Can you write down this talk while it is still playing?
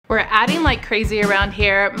We're adding like crazy around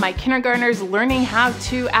here. My kindergartner's learning how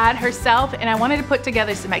to add herself, and I wanted to put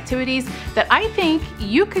together some activities that I think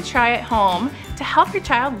you could try at home to help your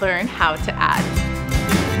child learn how to add.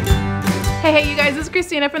 Hey you guys, this is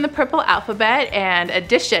Christina from the Purple Alphabet and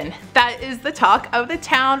addition. That is the talk of the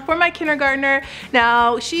town for my kindergartner.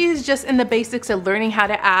 Now, she is just in the basics of learning how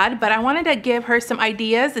to add, but I wanted to give her some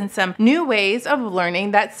ideas and some new ways of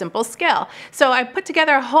learning that simple skill. So I put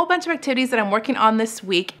together a whole bunch of activities that I'm working on this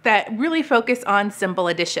week that really focus on simple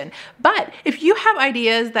addition. But if you have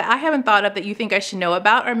ideas that I haven't thought of that you think I should know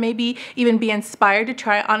about, or maybe even be inspired to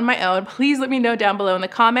try on my own, please let me know down below in the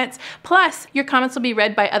comments. Plus, your comments will be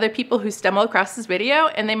read by other people who stumble across this video,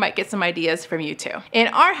 and they might get some ideas from you too. In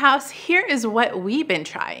our house, here is what we've been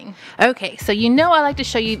trying. Okay, so you know I like to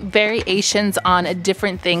show you variations on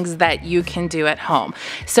different things that you can do at home.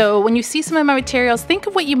 So when you see some of my materials, think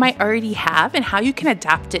of what you might already have and how you can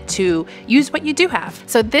adapt it to use what you do have.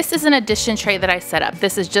 So this is an addition tray that I set up.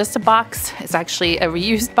 This is just a box. It's actually a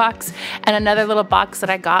reused box, and another little box that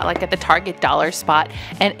I got like at the Target dollar spot.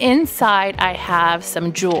 And inside I have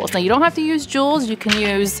some jewels. Now you don't have to use jewels. You can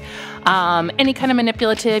use any kind of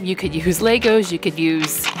manipulative. You could use Legos, you could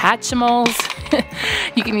use Hatchimals,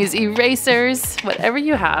 you can use erasers, whatever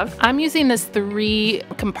you have. I'm using this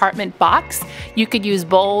 3-compartment box. You could use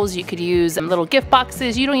bowls, you could use little gift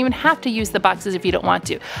boxes. You don't even have to use the boxes if you don't want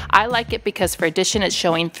to. I like it because for addition it's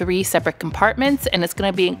showing 3 separate compartments, and it's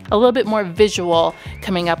going to be a little bit more visual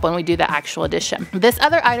coming up when we do the actual addition. This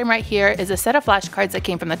other item right here is a set of flashcards that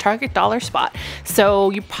came from the Target dollar spot. So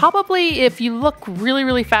you probably, if you look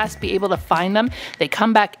really fast, be able to find them. They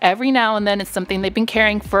come back every now and then. It's something they've been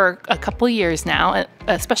carrying for a couple years now,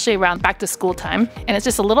 especially around back to school time. And it's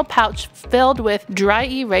just a little pouch filled with dry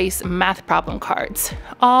erase math problem cards.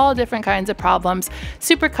 All different kinds of problems,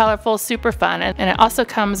 super colorful, super fun. And it also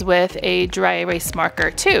comes with a dry erase marker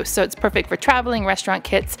too. So it's perfect for traveling, restaurant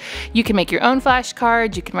kits. You can make your own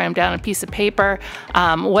flashcards. You can write them down on a piece of paper,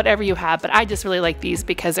 whatever you have. But I just really like these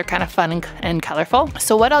because they're kind of fun and colorful.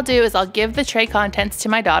 So what I'll do is I'll give the tray contents to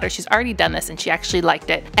my daughter. She's already done this and she actually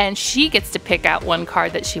liked it. And she gets to pick out one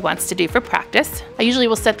card that she wants to do for practice. I usually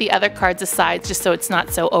will set the other cards aside just so it's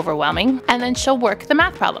not so overwhelming. And then she'll work the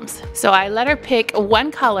math problems. So I let her pick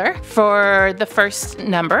one color for the first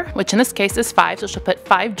number, which in this case is 5. So she'll put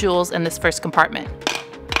 5 jewels in this first compartment.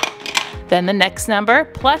 Then the next number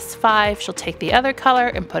plus 5, she'll take the other color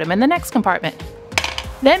and put them in the next compartment.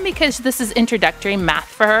 Then, because this is introductory math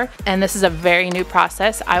for her, and this is a very new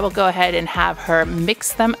process, I will go ahead and have her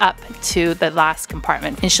mix them up to the last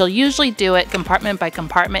compartment. And she'll usually do it compartment by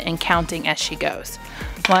compartment and counting as she goes.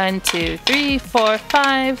 1, 2, 3, 4,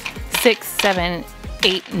 5, 6, 7,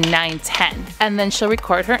 8, 9, 10. And then she'll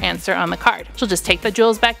record her answer on the card. She'll just take the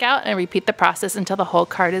jewels back out and repeat the process until the whole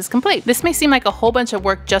card is complete. This may seem like a whole bunch of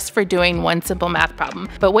work just for doing one simple math problem,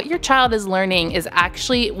 but what your child is learning is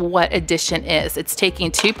actually what addition is. It's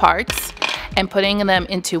taking 2 parts and putting them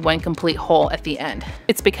into one complete whole at the end.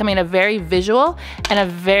 It's becoming a very visual and a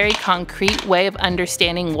very concrete way of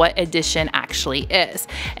understanding what addition actually is.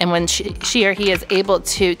 And when she or he is able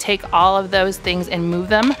to take all of those things and move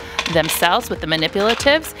them themselves with the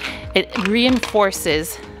manipulatives, it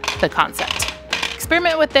reinforces the concept.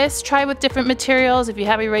 Experiment with this, try with different materials. If you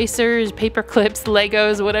have erasers, paper clips,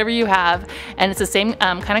 Legos, whatever you have, and it's the same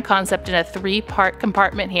kind of concept in a 3-part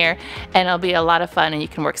compartment here, and it'll be a lot of fun and you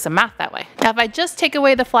can work some math that way. Now if I just take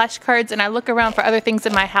away the flashcards and I look around for other things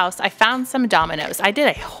in my house, I found some dominoes. I did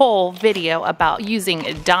a whole video about using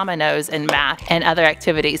dominoes in math and other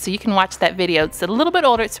activities, so you can watch that video. It's a little bit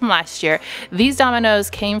older, it's from last year. These dominoes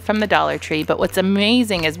came from the Dollar Tree, but what's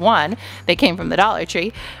amazing is 1, they came from the Dollar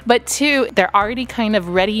Tree, but 2, they're already kind of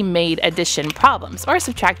ready-made addition problems, or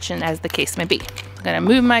subtraction as the case may be. I'm gonna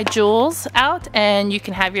move my jewels out, and you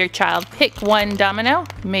can have your child pick one domino.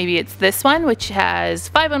 Maybe it's this one, which has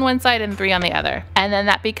 5 on one side and 3 on the other. And then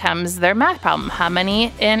that becomes their math problem. How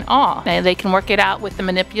many in all? And they can work it out with the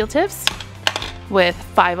manipulatives, with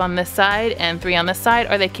 5 on this side and 3 on this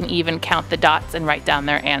side, or they can even count the dots and write down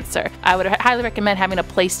their answer. I would highly recommend having a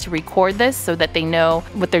place to record this so that they know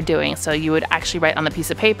what they're doing. So you would actually write on the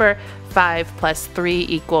piece of paper, 5 plus 3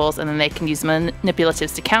 equals, and then they can use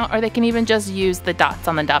manipulatives to count, or they can even just use the dots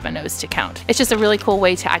on the dominoes to count. It's just a really cool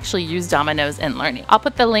way to actually use dominoes in learning. I'll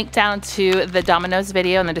put the link down to the dominoes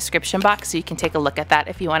video in the description box so you can take a look at that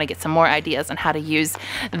if you want to get some more ideas on how to use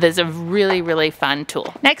this really fun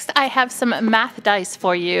tool. Next, I have some math dice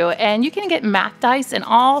for you, and you can get math dice in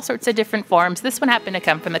all sorts of different forms. This one happened to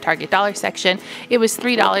come from the Target dollar section. It was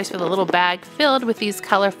 $3 for the little bag filled with these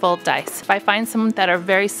colorful dice. If I find some that are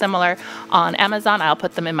very similar, on Amazon. I'll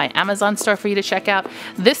put them in my Amazon store for you to check out.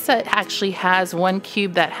 This set actually has one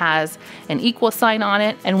cube that has an equal sign on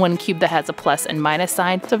it and one cube that has a plus and minus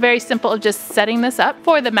sign. So very simple, just setting this up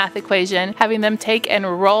for the math equation, having them take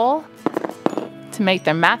and roll to make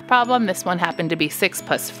their math problem. This one happened to be 6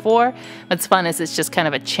 plus 4. What's fun is it's just kind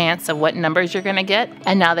of a chance of what numbers you're gonna get.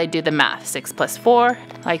 And now they do the math, 6 plus 4,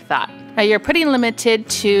 like that. Now you're pretty limited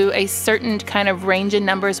to a certain kind of range of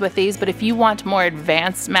numbers with these, but if you want more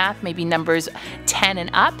advanced math, maybe numbers 10 and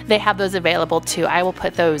up, they have those available too. I will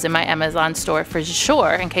put those in my Amazon store for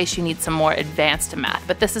sure in case you need some more advanced math,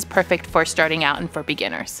 but this is perfect for starting out and for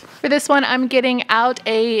beginners. For this one, I'm getting out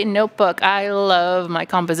a notebook. I love my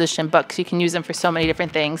composition books. You can use them for so many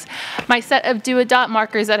different things. My set of do-a-dot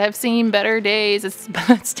markers that have seen better days,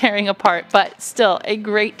 it's tearing apart, but still a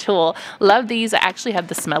great tool. Love these. I actually have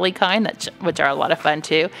the smelly kind, which are a lot of fun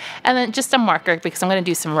too. And then just a marker because I'm going to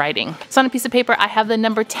do some writing. So on a piece of paper, I have the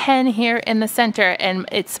number 10 here in the center, and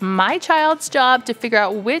it's my child's job to figure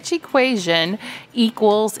out which equation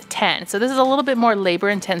equals 10. So this is a little bit more labor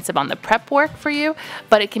intensive on the prep work for you,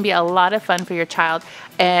 but it can be a lot of fun for your child,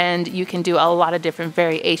 and you can do a lot of different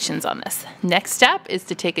variations on this. Next step is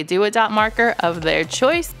to take a do-a-dot marker of their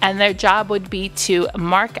choice, and their job would be to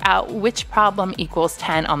mark out which problem equals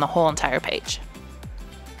 10 on the whole entire page.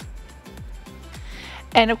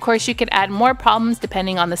 And of course you could add more problems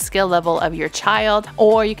depending on the skill level of your child,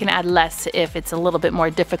 or you can add less if it's a little bit more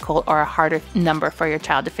difficult or a harder number for your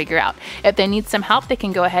child to figure out. If they need some help, they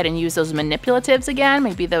can go ahead and use those manipulatives again,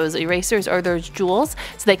 maybe those erasers or those jewels,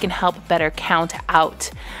 so they can help better count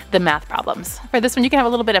out the math problems. For this one, you can have a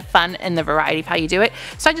little bit of fun in the variety of how you do it.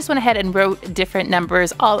 So I just went ahead and wrote different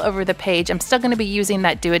numbers all over the page. I'm still going to be using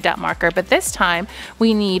that do-a-dot marker, but this time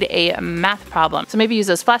we need a math problem. So maybe use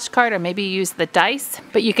those flashcards or maybe use the dice.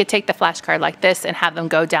 But you could take the flashcard like this and have them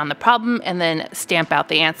go down the problem and then stamp out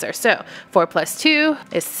the answer. So 4 plus 2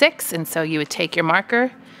 is 6, and so you would take your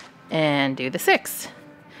marker and do the 6.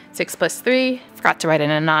 6 plus 3, forgot to write in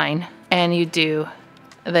a 9, and you do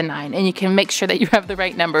the 9, and you can make sure that you have the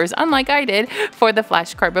right numbers, unlike I did, for the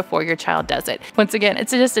flashcard before your child does it. Once again,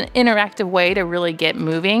 it's just an interactive way to really get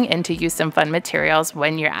moving and to use some fun materials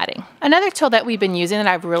when you're adding. Another tool that we've been using that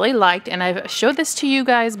I've really liked, and I've showed this to you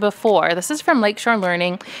guys before, this is from Lakeshore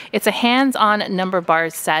Learning. It's a hands-on number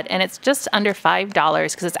bars set, and it's just under $5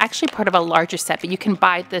 because it's actually part of a larger set, but you can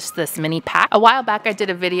buy this mini pack. A while back I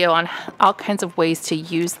did a video on all kinds of ways to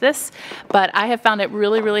use this, but I have found it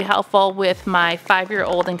really, really helpful with my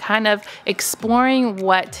 5-year-old and kind of exploring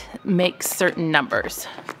what makes certain numbers.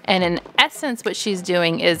 And in essence, what she's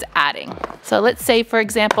doing is adding. So let's say, for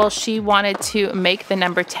example, she wanted to make the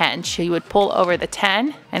number 10. She would pull over the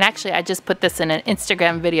 10. And actually, I just put this in an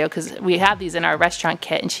Instagram video because we have these in our restaurant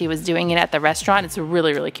kit, and she was doing it at the restaurant. It's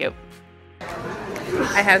really, really cute.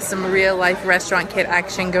 I have some real life restaurant kit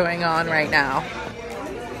action going on right now.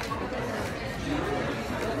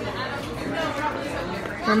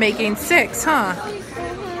 We're making 6, huh?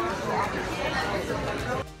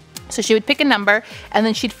 So she would pick a number, and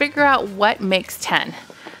then she'd figure out what makes 10.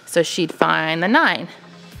 So she'd find the 9,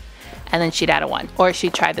 and then she'd add a 1. Or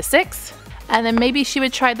she'd try the 6, and then maybe she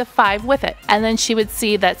would try the 5 with it. And then she would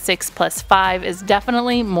see that 6 plus 5 is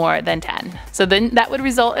definitely more than 10. So then that would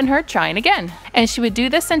result in her trying again. And she would do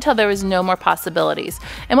this until there was no more possibilities.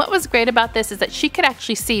 And what was great about this is that she could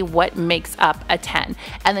actually see what makes up a 10.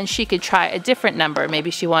 And then she could try a different number.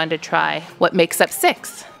 Maybe she wanted to try what makes up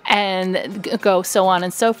 6. And go so on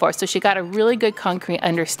and so forth. So she got a really good concrete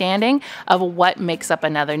understanding of what makes up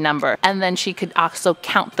another number. And then she could also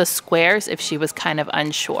count the squares if she was kind of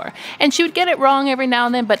unsure. And she would get it wrong every now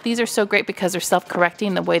and then, but these are so great because they're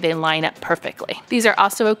self-correcting the way they line up perfectly. These are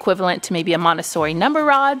also equivalent to maybe a Montessori number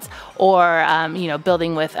rods, or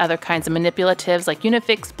building with other kinds of manipulatives like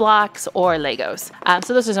Unifix blocks or Legos.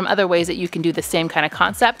 So those are some other ways that you can do the same kind of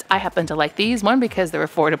concept. I happen to like these. 1, because they're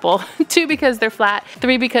affordable. 2, because they're flat.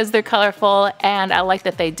 3, because they're colorful, and I like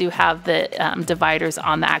that they do have the dividers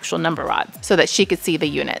on the actual number rods so that she could see the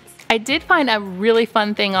units. I did find a really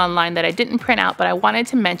fun thing online that I didn't print out, but I wanted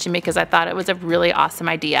to mention because I thought it was a really awesome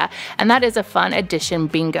idea, and that is a fun addition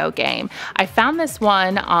bingo game. I found this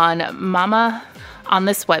one on Mama on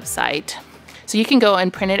this website. So you can go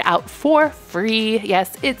and print it out for free.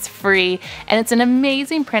 Yes, it's free. And it's an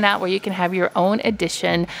amazing printout where you can have your own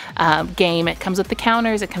edition game. It comes with the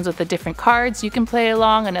counters, it comes with the different cards. You can play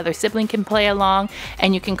along, another sibling can play along,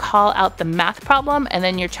 and you can call out the math problem, and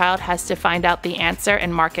then your child has to find out the answer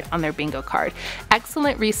and mark it on their bingo card.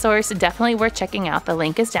 Excellent resource, definitely worth checking out. The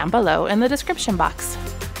link is down below in the description box.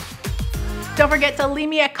 Don't forget to leave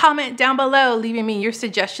me a comment down below, leaving me your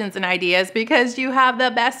suggestions and ideas because you have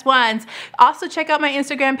the best ones. Also check out my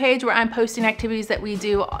Instagram page where I'm posting activities that we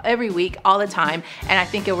do every week, all the time, and I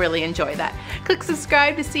think you'll really enjoy that. Click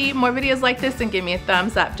subscribe to see more videos like this and give me a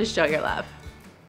thumbs up to show your love.